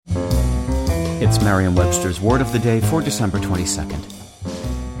It's Merriam-Webster's Word of the Day for December 22nd.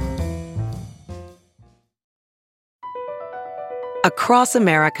 Across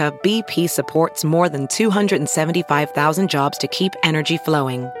America, BP supports more than 275,000 jobs to keep energy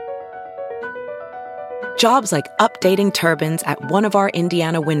flowing. Jobs like updating turbines at one of our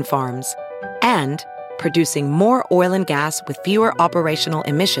Indiana wind farms and producing more oil and gas with fewer operational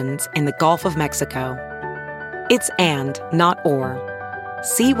emissions in the Gulf of Mexico. It's and, not or.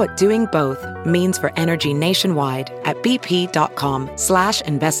 See what doing both means for energy nationwide at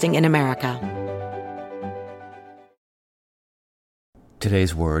bp.com/investing in America.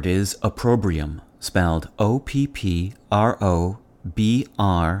 Today's word is opprobrium, spelled O-P-P-R-O-B-R-I-U-M.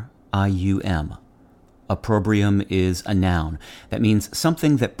 Opprobrium is a noun that means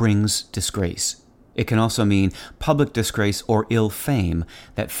something that brings disgrace. It can also mean public disgrace or ill fame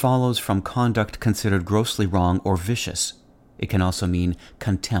that follows from conduct considered grossly wrong or vicious. It can also mean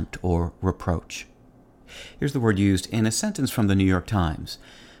contempt or reproach. Here's the word used in a sentence from the New York Times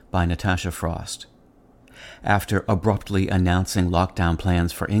by Natasha Frost. After abruptly announcing lockdown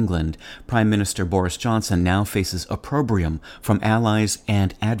plans for England, Prime Minister Boris Johnson now faces opprobrium from allies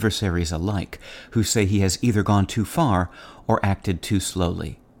and adversaries alike, who say he has either gone too far or acted too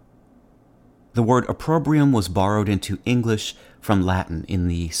slowly. The word opprobrium was borrowed into English from Latin in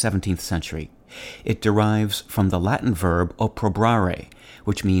the 17th century. It derives from the Latin verb opprobrare,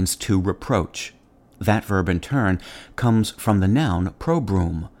 which means to reproach. That verb, in turn, comes from the noun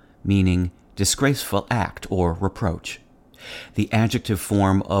probrum, meaning disgraceful act or reproach. The adjective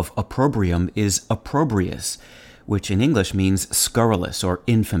form of opprobrium is opprobrious, which in English means scurrilous or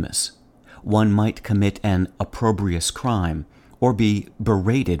infamous. One might commit an opprobrious crime, or be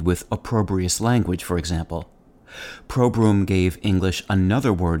berated with opprobrious language, for example. Probrum gave English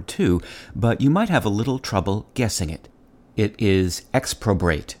another word too, but you might have a little trouble guessing it. It is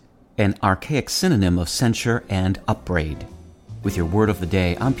exprobrate, an archaic synonym of censure and upbraid. With your Word of the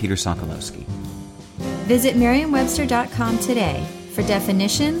Day, I'm Peter Sokolowski. Visit Merriam-Webster.com today for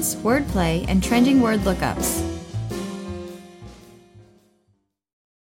definitions, wordplay, and trending word lookups.